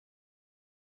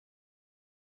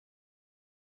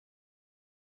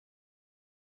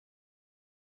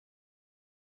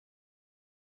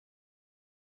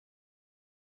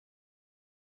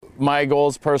my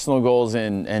goals, personal goals,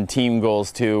 and team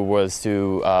goals too, was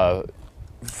to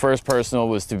first personal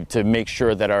was to make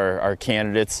sure that our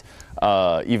candidates,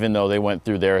 even though they went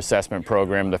through their assessment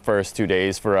program the first 2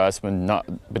 days for us when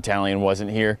battalion wasn't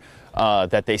here,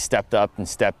 that they stepped up and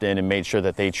stepped in and made sure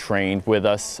that they trained with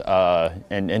us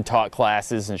and taught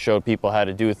classes and showed people how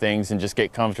to do things and just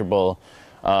get comfortable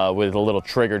with a little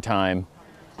trigger time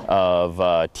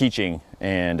of teaching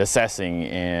and assessing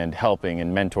and helping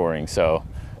and mentoring. So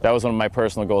that was one of my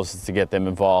personal goals, is to get them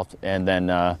involved. And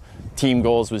then team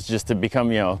goals was just to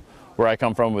become, you know, where I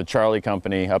come from with Charlie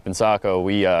Company up in Saco,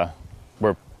 we're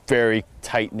very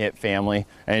tight-knit family,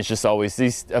 and it's just always,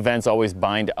 these events always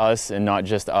bind us, and not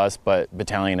just us, but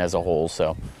battalion as a whole.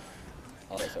 So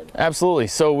absolutely.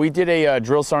 So we did a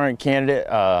drill sergeant candidate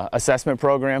assessment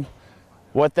program.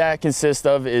 What that consists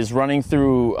of is running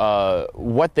through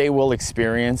what they will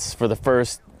experience for the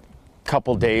first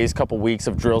couple days, couple weeks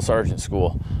of drill sergeant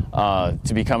school.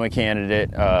 To become a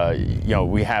candidate, you know,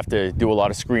 we have to do a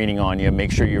lot of screening on you,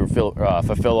 make sure you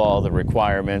fulfill all the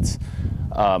requirements.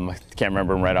 I can't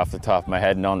remember them right off the top of my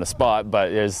head and on the spot,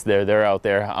 but they're out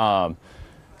there.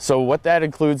 So what that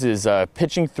includes is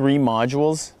pitching 3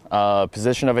 modules,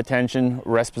 position of attention,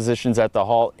 rest positions at the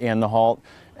halt and the halt,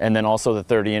 and then also the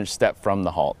 30-inch step from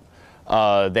the halt.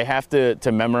 They have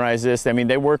to memorize this. I mean,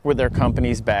 they work with their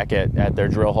companies back at their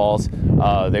drill halls.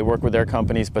 They work with their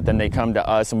companies, but then they come to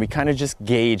us, and we kind of just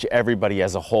gauge everybody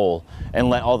as a whole and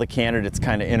let all the candidates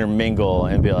kind of intermingle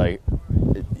and be like,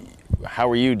 how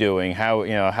are you doing?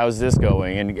 How's this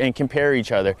going? And compare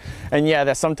each other. And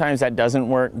yeah, sometimes that doesn't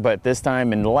work, but this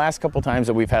time, and the last couple times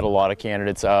that we've had a lot of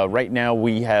candidates, right now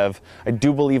we have, I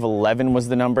do believe 11 was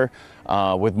the number,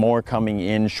 with more coming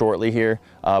in shortly here.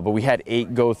 But we had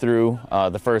 8 go through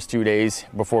the first 2 days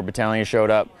before battalion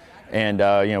showed up. And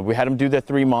you know, we had them do the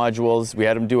 3 modules. We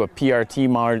had them do a PRT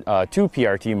 2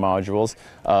 PRT modules,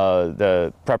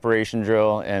 the preparation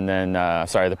drill, and then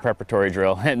the preparatory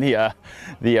drill, and the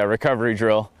recovery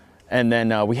drill. And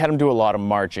then we had them do a lot of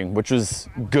marching, which was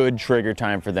good trigger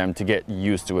time for them to get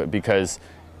used to it, because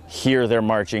here they're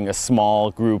marching a small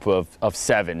group of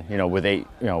 7, you know, with 8,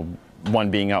 you know,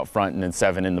 1 being out front and then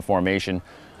 7 in the formation.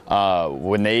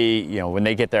 When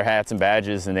they get their hats and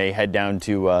badges and they head down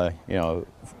to you know,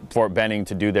 Fort Benning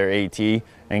to do their AT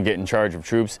and get in charge of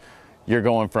troops, you're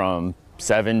going from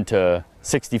 7 to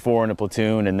 64 in a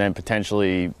platoon, and then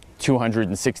potentially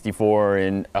 264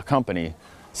 in a company.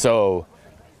 So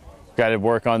got to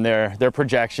work on their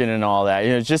projection and all that.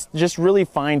 You know, just really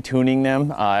fine tuning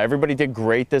them. Everybody did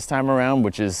great this time around,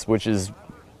 which is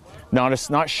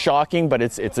not shocking, but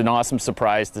it's an awesome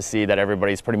surprise to see that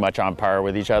everybody's pretty much on par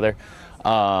with each other.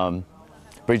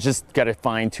 But you just got to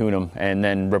fine tune them and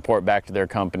then report back to their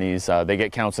companies. They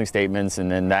get counseling statements,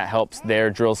 and then that helps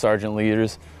their drill sergeant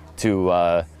leaders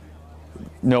to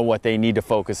know what they need to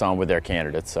focus on with their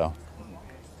candidates. So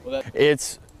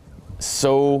it's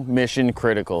so mission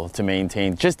critical to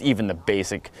maintain just even the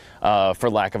basic, for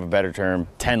lack of a better term,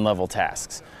 10-level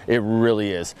tasks. It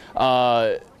really is.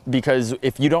 Because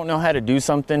if you don't know how to do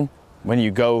something when you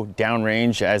go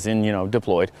downrange, as in, you know,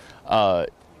 deployed,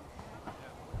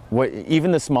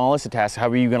 even the smallest of tasks, how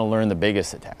are you going to learn the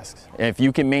biggest of tasks? And if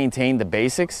you can maintain the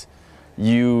basics,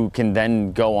 you can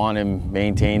then go on and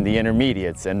maintain the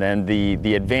intermediates and then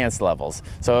the advanced levels.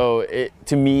 So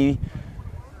to me,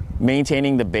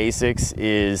 maintaining the basics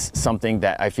is something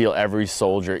that I feel every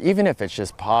soldier, even if it's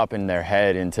just popping their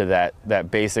head into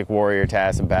that basic warrior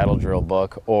task and battle drill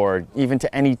book, or even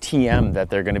to any TM that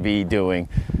they're going to be doing,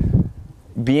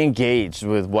 be engaged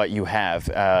with what you have.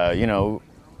 You know,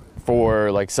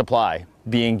 for like supply,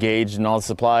 be engaged in all the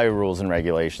supply rules and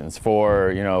regulations.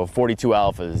 For, you know, 42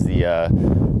 alphas,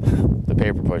 the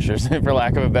paper pushers, for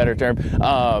lack of a better term,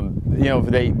 you know,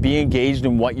 they be engaged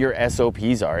in what your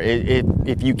SOPs are.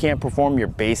 If you can't perform your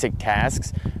basic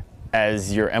tasks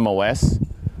as your MOS,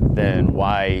 then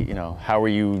why, you know, how are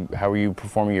you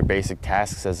performing your basic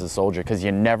tasks as a soldier? Because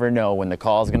you never know when the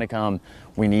call is going to come.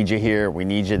 We need you here, we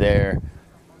need you there,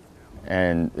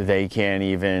 and they can't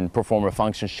even perform a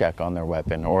functions check on their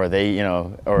weapon, or they, you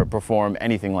know, or perform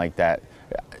anything like that.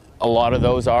 A lot of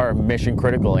those are mission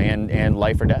critical and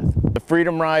life or death. The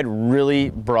Freedom Ride really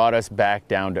brought us back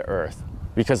down to earth,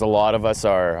 because a lot of us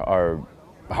are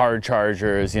hard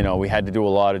chargers. You know, we had to do a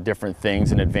lot of different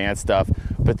things and advanced stuff,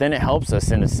 but then it helps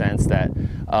us in a sense that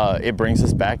it brings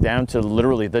us back down to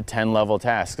literally the 10-level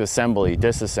tasks: assembly,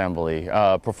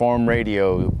 disassembly, perform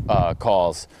radio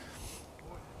calls,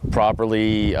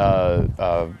 properly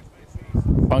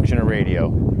function a radio,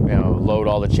 you know, load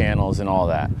all the channels and all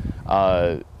that.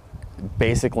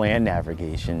 Basic land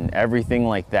navigation, everything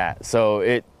like that. So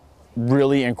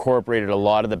really incorporated a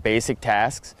lot of the basic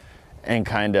tasks and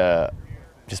kind of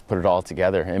just put it all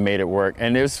together and made it work.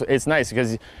 And it's nice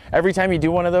because every time you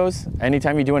do one of those,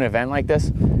 anytime you do an event like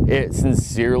this, it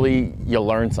sincerely, you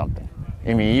learn something.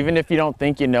 I mean, even if you don't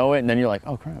think you know it, and then you're like,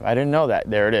 oh crap, I didn't know that.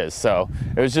 There it is. So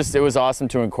it was awesome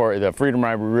to incorporate. The Freedom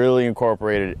Ride really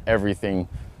incorporated everything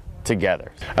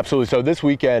together. Absolutely. So this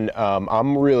weekend,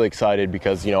 I'm really excited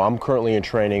because, you know, I'm currently in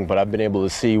training, but I've been able to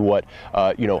see what,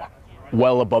 you know,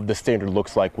 well above the standard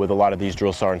looks like with a lot of these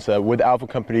drill sergeants. With Alpha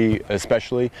Company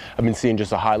especially, I've been seeing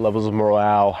just a high levels of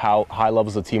morale, high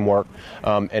levels of teamwork,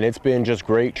 and it's been just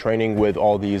great training with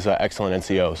all these excellent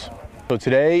NCOs. So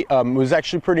today was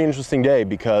actually a pretty interesting day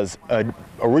because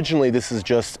originally this is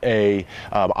just a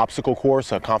obstacle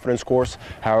course, a confidence course.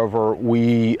 However,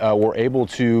 we were able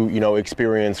to, you know,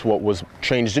 experience what was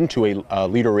changed into a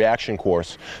leader reaction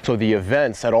course. So the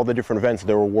events, at all the different events,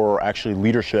 there were actually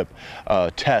leadership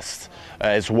tests,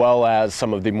 as well as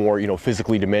some of the more, you know,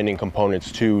 physically demanding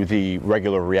components to the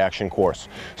regular reaction course.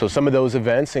 So some of those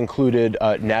events included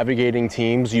navigating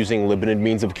teams using limited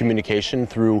means of communication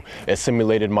through a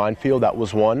simulated minefield. That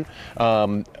was one.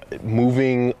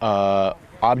 Moving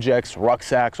objects,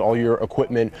 rucksacks, all your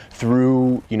equipment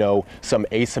through, you know, some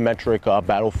asymmetric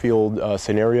battlefield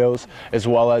scenarios, as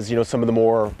well as, you know, some of the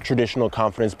more traditional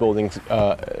confidence building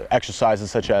exercises,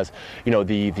 such as, you know,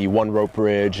 the one rope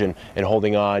bridge and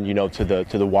holding on, you know, to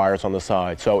the wires on the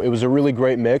side. So it was a really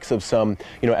great mix of some,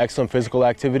 you know, excellent physical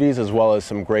activities, as well as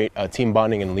some great team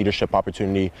bonding and leadership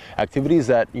opportunity activities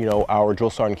that, you know, our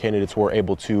drill sergeant candidates were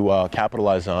able to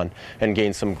capitalize on and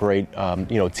gain some great,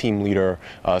 you know, team leader,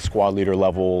 squad leader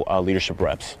level leadership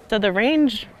reps. So the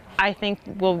range, I think,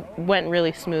 went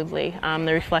really smoothly.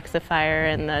 The reflexive fire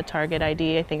and the target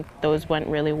ID, I think those went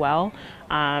really well.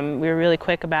 We were really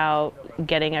quick about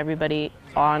getting everybody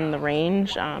on the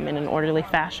range in an orderly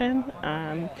fashion,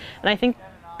 and I think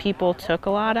people took a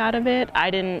lot out of it.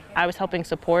 I was helping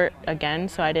support again,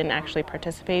 so I didn't actually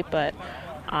participate, but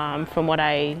from what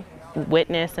I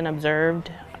witnessed and observed,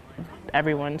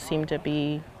 everyone seemed to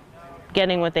be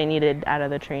getting what they needed out of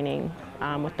the training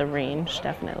with the range,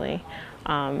 definitely.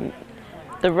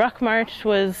 The ruck march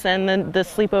and the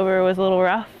sleepover was a little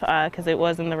rough because it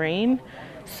was in the rain.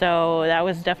 So that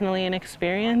was definitely an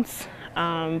experience,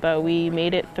 but we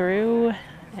made it through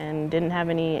and didn't have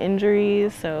any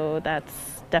injuries, so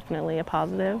that's definitely a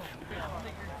positive.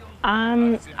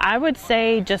 I would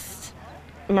say just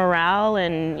morale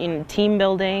and, you know, team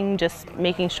building, just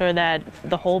making sure that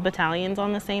the whole battalion's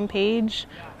on the same page,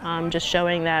 just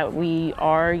showing that we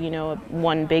are, you know,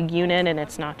 one big unit and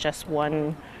it's not just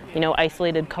one, you know,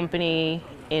 isolated company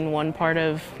in one part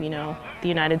of, you know, the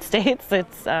United States.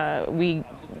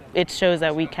 It shows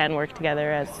that we can work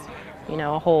together as, you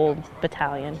know, a whole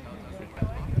battalion.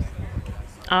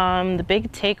 The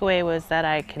big takeaway was that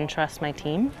I can trust my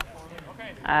team.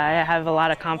 I have a lot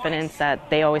of confidence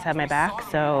that they always have my back,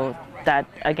 so that,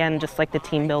 again, just like the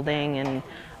team building and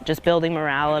just building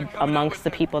morale amongst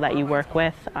the people that you work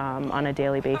with on a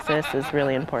daily basis is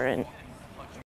really important.